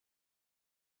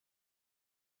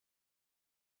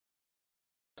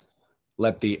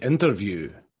Let the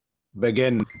interview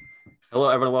begin. Hello,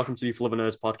 everyone. Welcome to the For Love and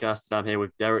Nerds podcast. And I'm here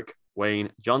with Derek Wayne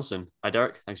Johnson. Hi,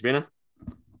 Derek. Thanks for being here.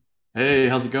 Hey,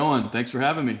 how's it going? Thanks for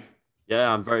having me.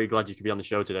 Yeah, I'm very glad you could be on the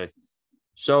show today.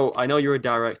 So, I know you're a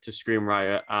director,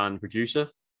 screenwriter, and producer.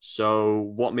 So,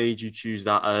 what made you choose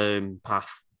that path?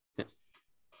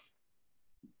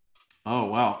 Oh,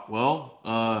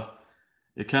 wow.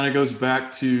 It kind of goes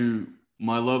back to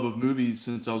my love of movies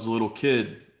since I was a little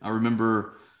kid. I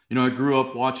remember, I grew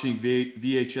up watching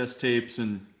VHS tapes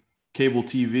and cable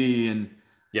TV and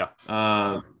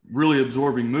Yeah. really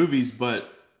absorbing movies,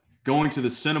 but going to the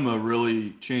cinema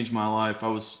really changed my life.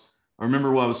 I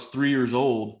remember when I was 3 years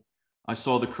old, I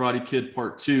saw The Karate Kid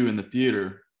Part Two in the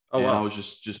theater, Oh, and I wow. was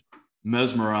just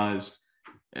mesmerized.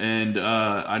 And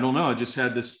I don't know, I just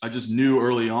had this. I just knew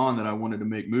early on that I wanted to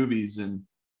make movies, and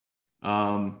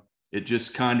it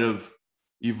just kind of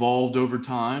evolved over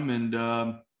time. And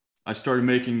I started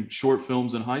making short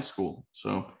films in high school.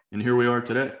 And here we are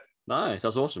today. Nice.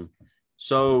 That's awesome.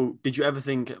 So, did you ever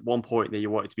think at one point that you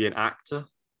wanted to be an actor,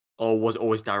 or was it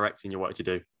always directing you wanted to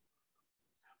do?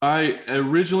 I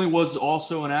originally was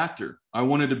also an actor. I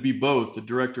wanted to be both a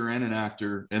director and an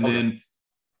actor. And Okay. then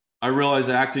I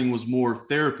realized acting was more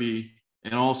therapy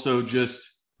and also just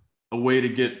a way to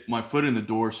get my foot in the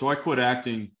door. So I quit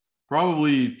acting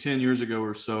probably 10 years ago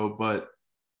or so. But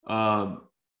I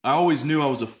always knew I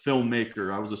was a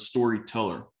filmmaker. I was a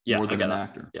storyteller Yeah, more I than get an that.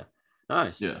 actor. Yeah.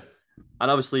 Nice. Yeah.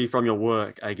 And obviously, from your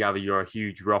work, I gather you're a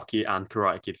huge Rocky and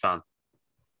Karate Kid fan.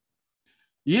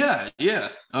 Yeah. Yeah.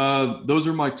 Those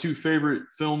are my two favorite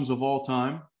films of all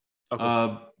time. Okay.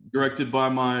 Uh, Directed by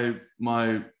my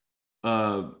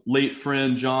late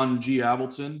friend John G.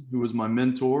 Avildsen, who was my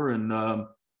mentor and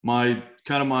my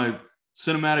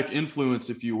cinematic influence,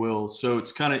 if you will. So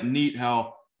it's kind of neat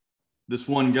how this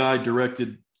one guy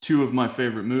directed two of my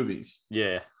favorite movies.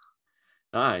 Yeah.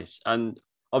 Nice. And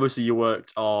obviously, you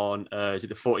worked on is it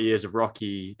the 40 Years of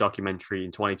Rocky documentary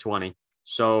in 2020?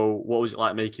 So, what was it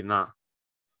like making that?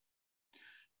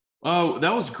 Oh,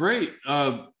 that was great.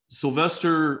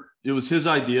 Sylvester, it was his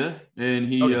idea, and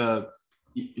Okay.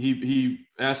 he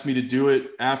asked me to do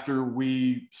it after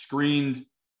we screened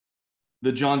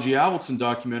the John G. Avildsen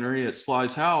documentary at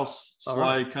Sly's house. All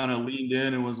right. Sly kind of leaned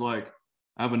in and was like,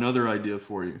 "I have another idea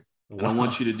for you, and I Wow.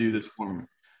 want you to do this for me."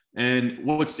 And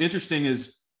what's interesting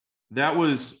is that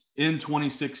was in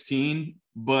 2016,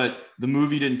 but the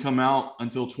movie didn't come out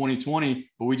until 2020.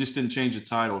 But we just didn't change the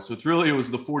title, so it was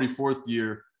the 44th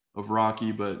year of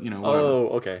Rocky. But whatever. Oh,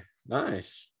 okay.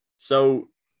 Nice. So,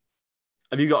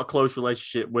 have you got a close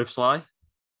relationship with Sly?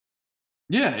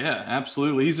 Yeah, yeah,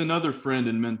 absolutely. He's another friend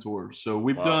and mentor. So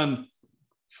we've Wow. done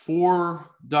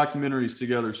four documentaries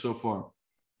together so far.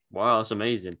 Wow, that's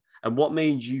amazing. And what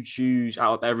made you choose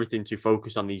out of everything to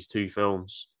focus on these two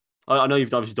films? I know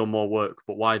you've obviously done more work,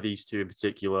 but why these two in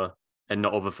particular and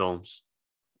not other films?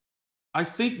 I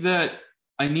think that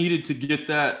I needed to get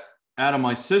that out of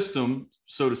my system,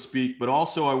 so to speak, but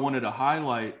also I wanted to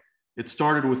highlight. It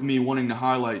started with me wanting to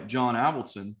highlight John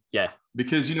Avildsen Yeah.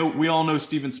 because we all know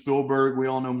Steven Spielberg, we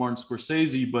all know Martin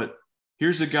Scorsese, but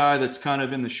here's a guy that's kind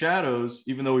of in the shadows,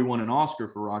 even though he won an Oscar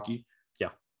for Rocky,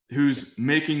 Yeah. who's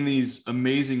making these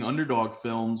amazing underdog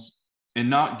films and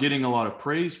not getting a lot of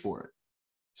praise for it.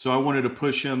 So I wanted to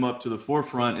push him up to the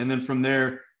forefront, and then from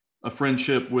there, a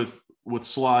friendship with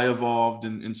Sly evolved,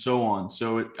 and so on.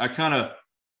 So I kind of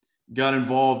got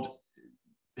involved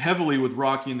heavily with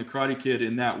Rocky and the Karate Kid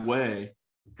in that way,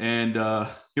 and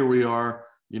here we are.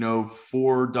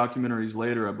 Four documentaries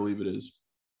later, I believe it is.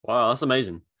 Wow, that's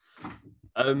amazing.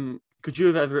 Could you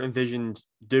have ever envisioned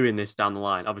doing this down the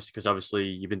line? Obviously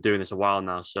you've been doing this a while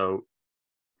now. So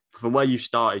from where you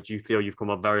started, do you feel you've come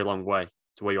a very long way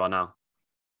to where you are now?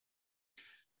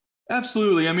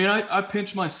 Absolutely. I mean, I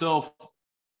pinch myself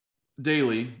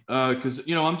daily because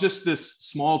I'm just this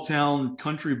small town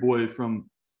country boy from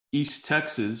East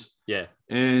Texas, Yeah.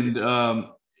 and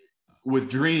with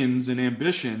dreams and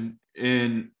ambition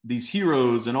and these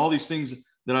heroes and all these things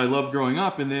that I loved growing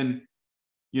up. And then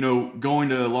going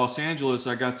to Los Angeles,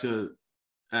 I got to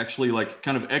actually like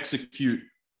kind of execute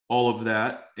all of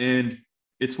that, and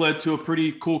it's led to a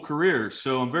pretty cool career.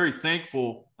 So I'm very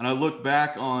thankful, and I look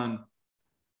back on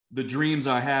the dreams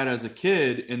I had as a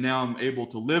kid, and now I'm able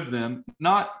to live them.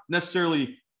 Not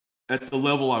necessarily at the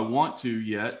level I want to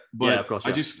yet, Yeah, of but course. I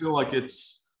Yeah. just feel like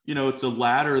it's a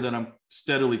ladder that I'm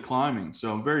steadily climbing.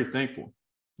 So I'm very thankful.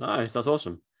 Nice. That's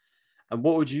awesome. And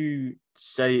what would you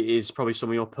say is probably some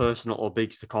of your personal or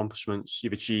biggest accomplishments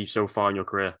you've achieved so far in your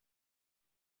career?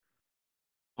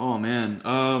 Oh man.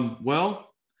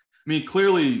 Well, mean,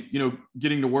 clearly,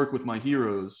 getting to work with my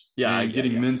heroes and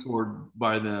getting yeah. mentored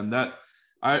by them, that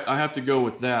I have to go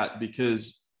with that,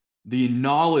 because the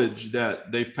knowledge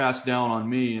that they've passed down on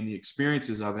me and the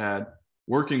experiences I've had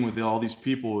working with all these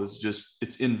people is just,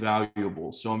 it's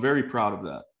invaluable. So I'm very proud of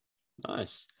that.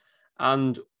 Nice.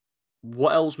 And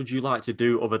what else would you like to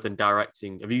do other than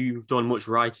directing? Have you done much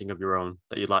writing of your own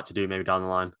that you'd like to do maybe down the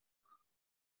line?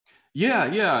 Yeah.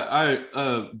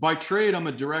 I by trade, I'm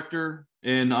a director,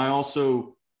 and I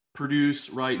also produce,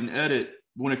 write, and edit.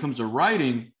 When it comes to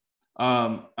writing,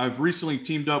 I've recently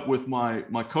teamed up with my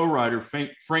co-writer,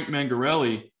 Frank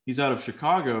Mangarelli. He's out of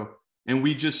Chicago, and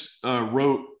we just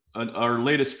wrote our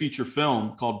latest feature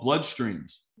film called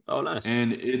Bloodstreams. Oh, nice.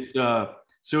 And it's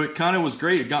so it kind of was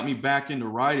great. It got me back into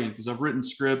writing, because I've written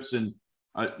scripts, and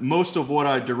most of what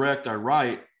I direct, I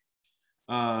write.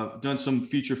 Done some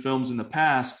feature films in the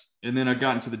past, and then I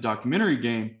got into the documentary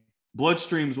game.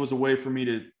 Bloodstreams was a way for me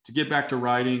to get back to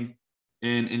writing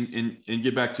and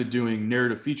get back to doing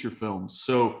narrative feature films.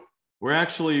 So we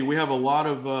have a lot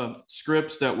of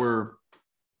scripts that we're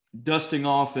dusting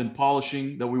off and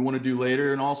polishing that we want to do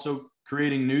later, and also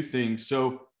creating new things.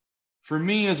 So for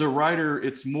me as a writer,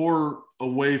 it's more a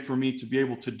way for me to be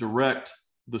able to direct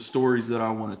the stories that I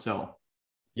want to tell.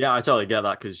 Yeah, I totally get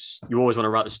that, because you always want to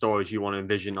write the stories you want to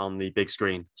envision on the big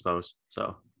screen, I suppose.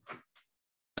 So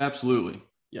absolutely.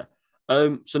 Yeah.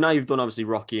 So now you've done obviously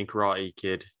Rocky and Karate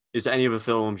Kid. Is there any other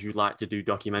films you'd like to do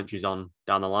documentaries on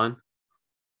down the line?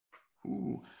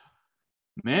 Ooh,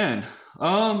 man.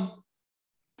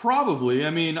 Probably.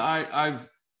 I mean, I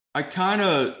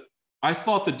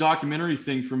thought the documentary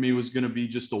thing for me was going to be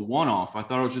just a one-off. I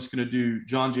thought I was just going to do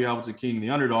John J. Avildsen King and the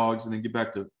Underdogs and then get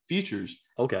back to features.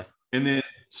 Okay. And then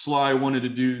Sly wanted to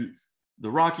do the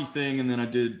Rocky thing, and then I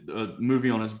did a movie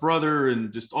on his brother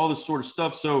and just all this sort of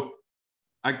stuff. So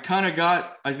I kind of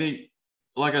got, I think,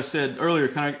 like I said earlier,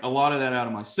 kind of a lot of that out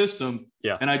of my system.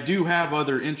 Yeah. And I do have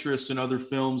other interests in other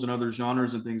films and other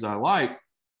genres and things I like.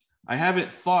 I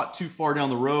haven't thought too far down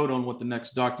the road on what the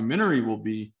next documentary will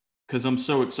be, because I'm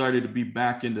so excited to be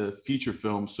back into feature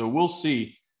films. So we'll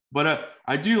see. But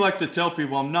I do like to tell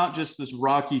people I'm not just this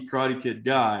Rocky Karate Kid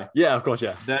guy. Yeah, of course,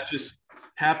 yeah. That just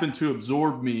happened to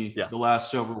absorb me the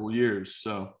last several years.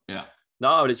 So, yeah.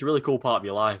 No, but it's a really cool part of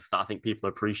your life that I think people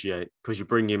appreciate, because you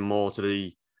bring in more to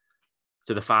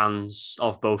the fans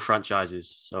of both franchises.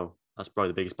 So that's probably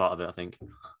the biggest part of it, I think.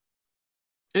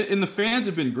 And the fans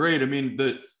have been great. I mean,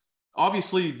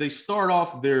 obviously they start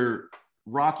off their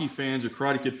Rocky fans or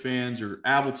Karate Kid fans or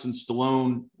Avildsen,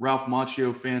 Stallone, Ralph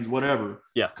Macchio fans, whatever.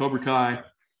 Yeah. Cobra Kai.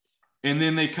 And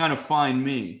then they kind of find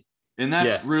me. And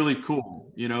that's really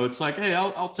cool. It's like, hey,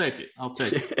 I'll take it. I'll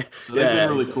take it. So they've been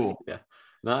really cool. Yeah.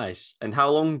 Nice. And how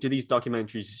long do these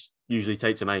documentaries usually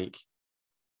take to make?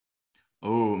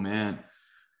 Oh, man.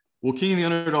 Well, King of the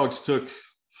Underdogs took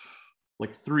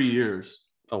like 3 years.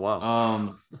 Oh,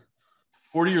 wow.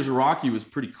 40 Years of Rocky was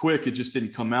pretty quick. It just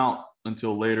didn't come out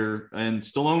until later. And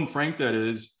Stallone, Frank, that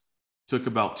is, took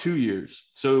about 2 years.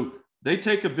 So they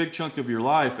take a big chunk of your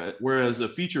life, whereas a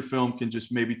feature film can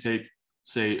just maybe take,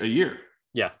 say, a year.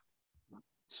 Yeah.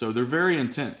 So they're very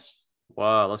intense.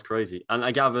 Wow, that's crazy. And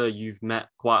I gather you've met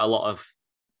quite a lot of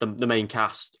the main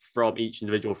cast from each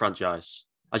individual franchise.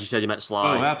 As you said, you met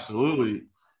Sly. Oh, absolutely.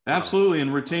 Absolutely.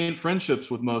 And retained friendships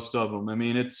with most of them. I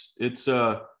mean, it's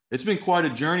been quite a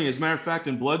journey. As a matter of fact,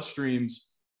 in Bloodstreams,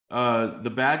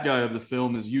 the bad guy of the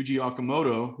film is Yuji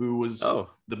Okamoto, who was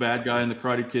the bad guy in the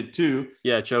Karate Kid 2.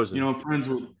 Yeah, Chosen. I'm friends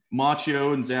with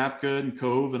Macchio and Zabka and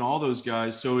Cove and all those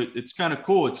guys. So it's kind of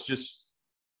cool. It's just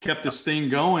kept this thing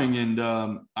going. And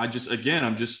I'm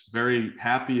just very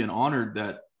happy and honored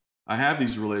that I have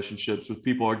these relationships with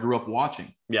people I grew up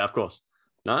watching. Yeah, of course.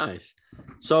 Nice.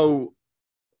 So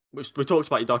we talked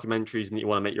about your documentaries and that you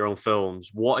want to make your own films.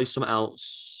 What is something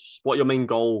else? What are your main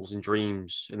goals and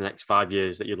dreams in the next 5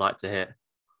 years that you'd like to hit?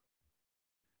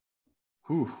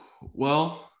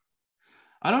 Well,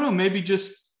 I don't know. Maybe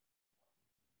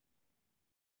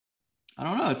I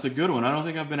don't know. It's a good one. I don't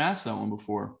think I've been asked that one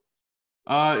before.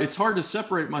 It's hard to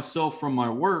separate myself from my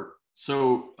work.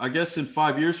 So I guess in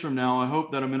 5 years from now, I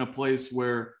hope that I'm in a place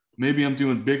where maybe I'm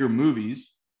doing bigger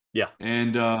movies. Yeah.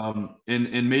 And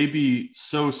maybe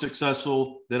so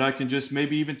successful that I can just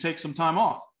maybe even take some time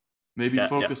off, maybe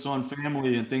focus on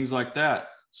family and things like that.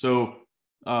 So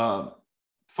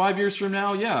 5 years from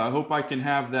now, I hope I can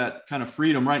have that kind of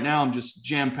freedom. Right now, I'm just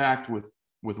jam-packed with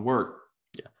work.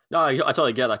 Yeah. No, I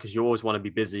totally get that, because you always want to be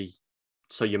busy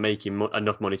so you're making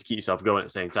enough money to keep yourself going at the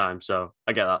same time. So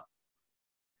I get that.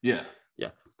 Yeah.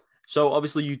 Yeah. So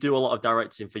obviously you do a lot of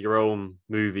directing for your own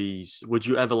movies. Would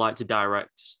you ever like to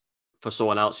direct for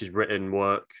someone else's written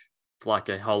work for like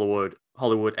a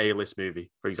Hollywood A-list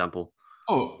movie, for example?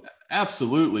 Oh,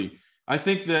 absolutely. I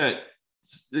think that,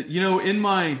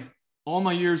 in all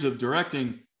my years of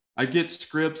directing, I get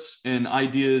scripts and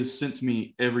ideas sent to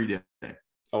me every day.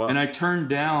 Oh, wow. And I turn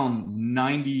down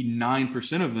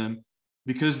 99% of them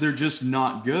because they're just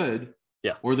not good.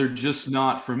 Yeah. Or they're just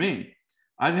not for me.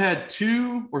 I've had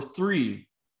 2 or 3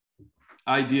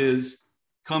 ideas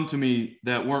come to me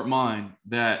that weren't mine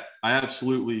that I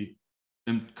absolutely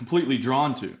am completely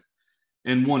drawn to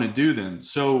and want to do them.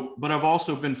 So, but I've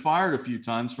also been fired a few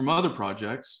times from other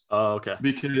projects. Oh, okay.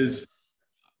 Because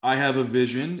I have a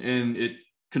vision and it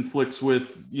conflicts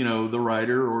with, the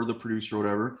writer or the producer or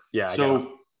whatever. Yeah.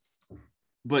 So,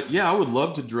 but yeah, I would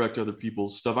love to direct other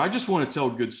people's stuff. I just want to tell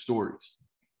good stories.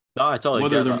 No, I totally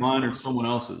whether get they're that. mine or someone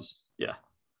else's. Yeah.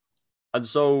 And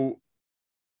so,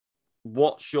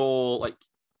 what's your I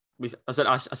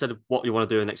said what you want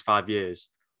to do in the next 5 years.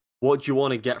 What do you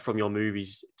want to get from your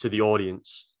movies to the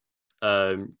audience?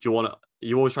 Do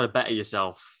you always try to better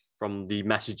yourself from the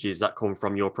messages that come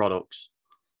from your products?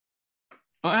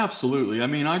 Oh, absolutely. I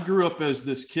mean, I grew up as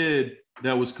this kid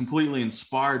that was completely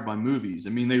inspired by movies. I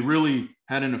mean, they really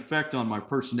had an effect on my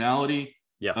personality.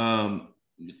 Yeah.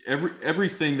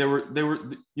 Everything they were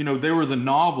the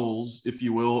novels, if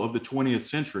you will, of the 20th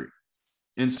century.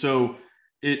 And so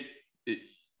it's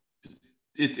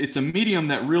a medium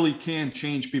that really can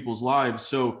change people's lives.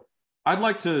 So I'd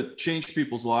like to change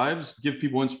people's lives, give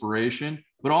people inspiration,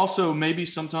 but also maybe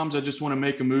sometimes I just want to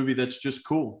make a movie that's just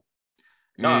cool.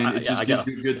 And it just gives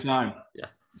you a good time. Yeah.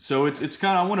 So it's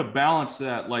kind of, I want to balance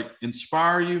that, like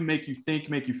inspire you, make you think,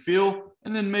 make you feel,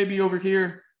 and then maybe over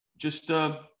here, just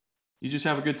you just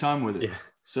have a good time with it. Yeah.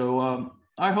 So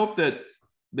I hope that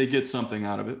they get something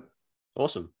out of it.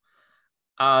 Awesome.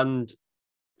 And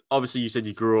obviously you said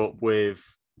you grew up with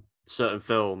certain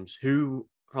films. Who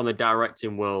from the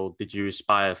directing world did you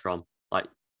aspire from? Like,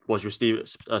 was you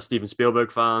a Steven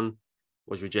Spielberg fan?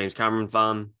 Was you a James Cameron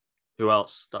fan? Who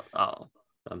else?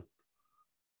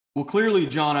 Well, clearly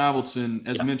John Avildsen,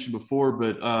 as mentioned before,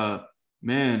 but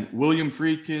William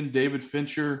Friedkin, David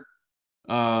Fincher,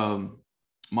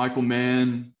 Michael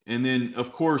Mann, and then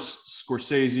of course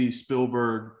Scorsese,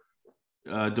 Spielberg,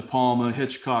 De Palma,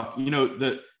 Hitchcock. You know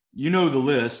the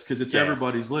list because it's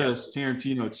everybody's list,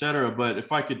 Tarantino, etc. But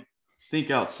if I could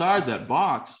think outside that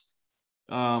box,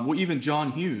 well, even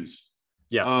John Hughes.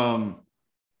 Yes.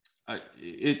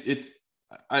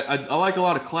 I like a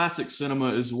lot of classic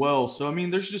cinema as well. So I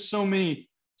mean, there's just so many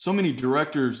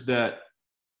directors that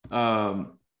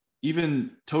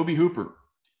even Tobe Hooper,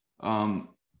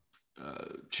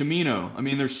 Cimino. I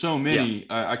mean, there's so many.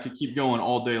 I could keep going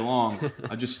all day long.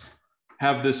 I just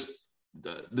have this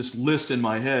list in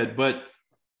my head. But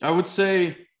I would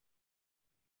say,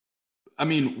 I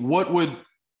mean, what would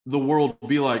the world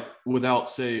be like without,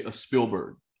 say, a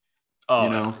Spielberg?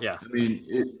 Oh, yeah. I mean,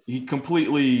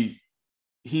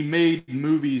 he made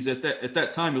movies at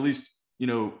that time, at least,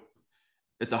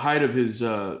 at the height of his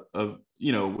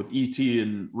with E.T.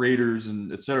 and Raiders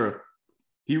and etc.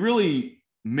 He really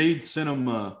made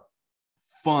cinema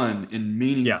fun and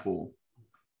meaningful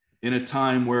in a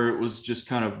time where it was just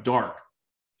kind of dark.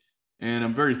 And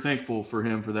I'm very thankful for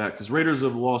him for that, because Raiders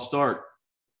of the Lost Ark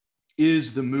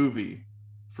is the movie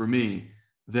for me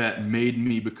that made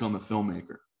me become a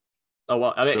filmmaker. Oh,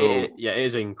 well, I mean, it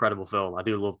is an incredible film. I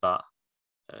do love that.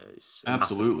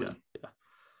 Absolutely.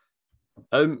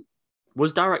 Yeah.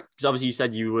 Because obviously you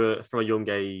said you were from a young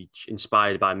age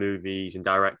inspired by movies and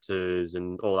directors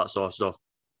and all that sort of stuff.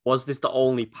 Was this the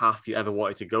only path you ever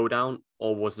wanted to go down,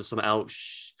 or was there something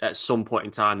else at some point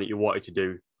in time that you wanted to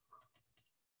do?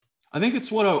 I think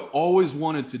it's what I always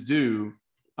wanted to do.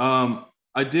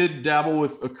 I did dabble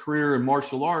with a career in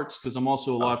martial arts because I'm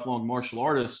also a lifelong martial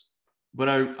artist. But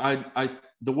I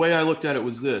the way I looked at it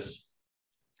was this: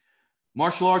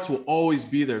 martial arts will always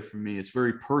be there for me. It's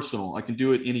very personal. I can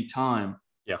do it anytime.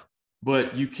 Yeah.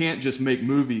 But you can't just make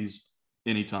movies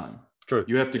anytime. True.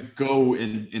 You have to go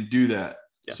and do that.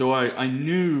 Yeah. So I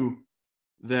knew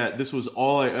that this was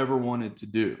all I ever wanted to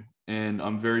do. And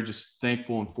I'm very just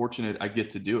thankful and fortunate I get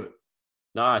to do it.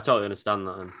 No, I totally understand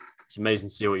that. And it's amazing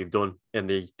to see what you've done in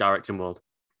the directing world.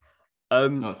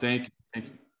 No, thank you.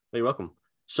 You're welcome.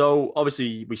 So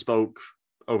obviously we spoke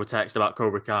over text about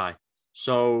Cobra Kai.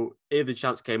 So if the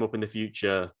chance came up in the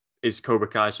future, is Cobra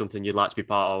Kai something you'd like to be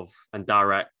part of and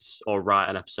direct or write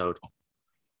an episode?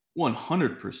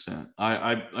 100%.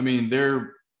 I mean,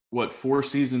 they're 4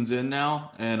 seasons in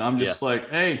now, and I'm just like,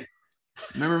 hey,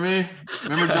 remember me?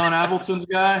 Remember John Avildsen's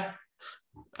guy?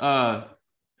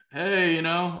 Hey,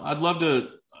 I'd love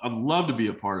to be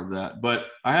a part of that, but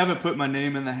I haven't put my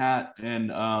name in the hat,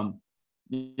 and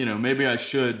you know, maybe I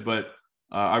should, but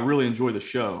I really enjoy the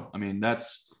show. I mean,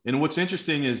 and what's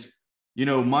interesting is, you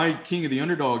know, my King of the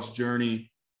Underdogs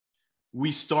journey,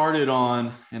 we started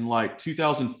on in like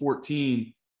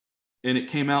 2014 and it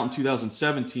came out in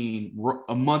 2017,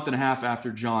 a month and a half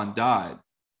after John died.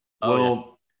 Oh,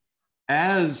 Well,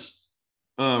 as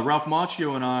Ralph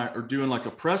Macchio and I are doing like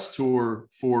a press tour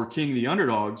for King of the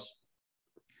Underdogs,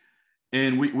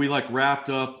 and we like wrapped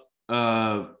up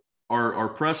our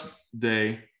press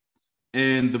day,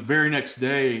 and the very next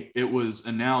day it was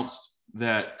announced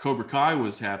that Cobra Kai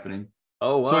was happening.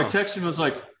 Oh, wow. So I texted him, I was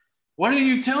like, why didn't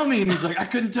you tell me? And he's like, I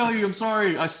couldn't tell you. I'm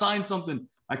sorry. I signed something.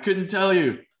 I couldn't tell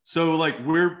you. So like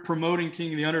we're promoting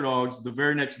King of the Underdogs. The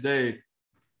very next day,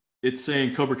 it's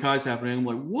saying Cobra Kai's happening. I'm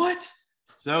like, what?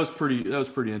 So that was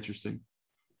pretty interesting.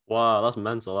 Wow, that's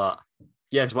mental, that.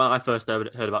 Yeah, because when I first heard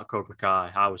about Cobra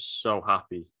Kai, I was so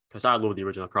happy because I love the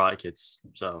original Karate Kids.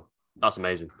 So that's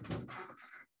amazing.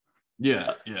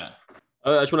 Yeah.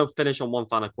 I just want to finish on one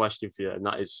final question for you, and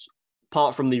that is,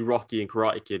 apart from the Rocky and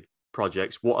Karate Kid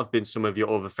projects, what have been some of your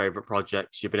other favorite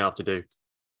projects you've been able to do?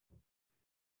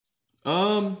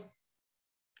 Well,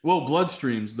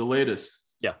 Bloodstreams, the latest,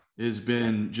 has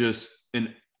been just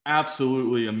an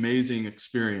absolutely amazing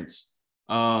experience.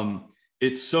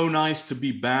 It's so nice to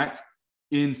be back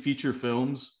in feature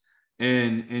films,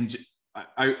 and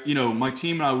I you know, my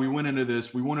team and I, we went into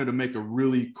this, we wanted to make a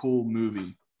really cool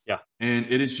movie. Yeah. And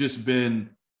it has just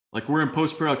been like, we're in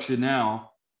post-production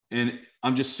now, and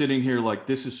I'm just sitting here like,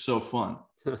 this is so fun.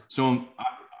 So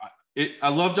I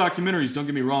love documentaries, don't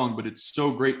get me wrong, but it's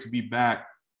so great to be back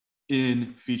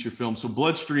in feature film. So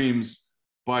Bloodstreams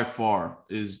by far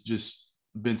is just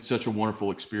been such a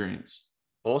wonderful experience.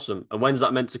 Awesome. And when's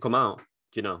that meant to come out? Do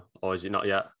you know, or is it not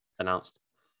yet announced?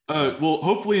 Well,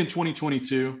 hopefully in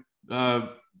 2022,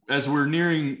 as we're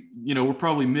nearing, you know, we're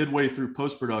probably midway through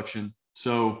post-production.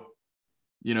 So,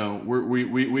 you know,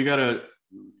 we gotta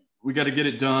get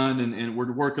it done, and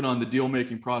we're working on the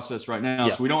deal-making process right now.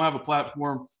 Yeah. So we don't have a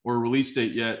platform or a release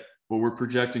date yet, but we're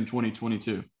projecting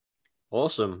 2022.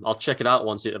 Awesome. I'll check it out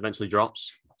once it eventually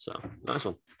drops. So nice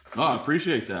one. Oh, I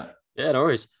appreciate that. Yeah, no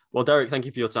worries. Well, Derek, thank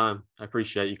you for your time. I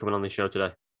appreciate you coming on the show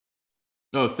today.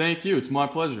 Oh, thank you. It's my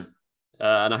pleasure.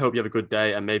 And I hope you have a good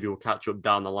day, and maybe we'll catch up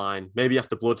down the line. Maybe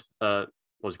after what's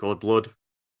it called?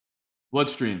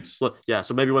 Bloodstreams. Yeah,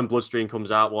 so maybe when Bloodstream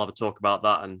comes out, we'll have a talk about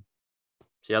that and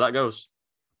see how that goes.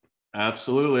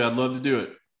 Absolutely. I'd love to do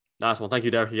it. Nice one. Thank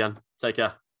you, Derek, again. Take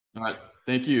care. All right.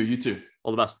 Thank you. You too.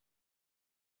 All the best.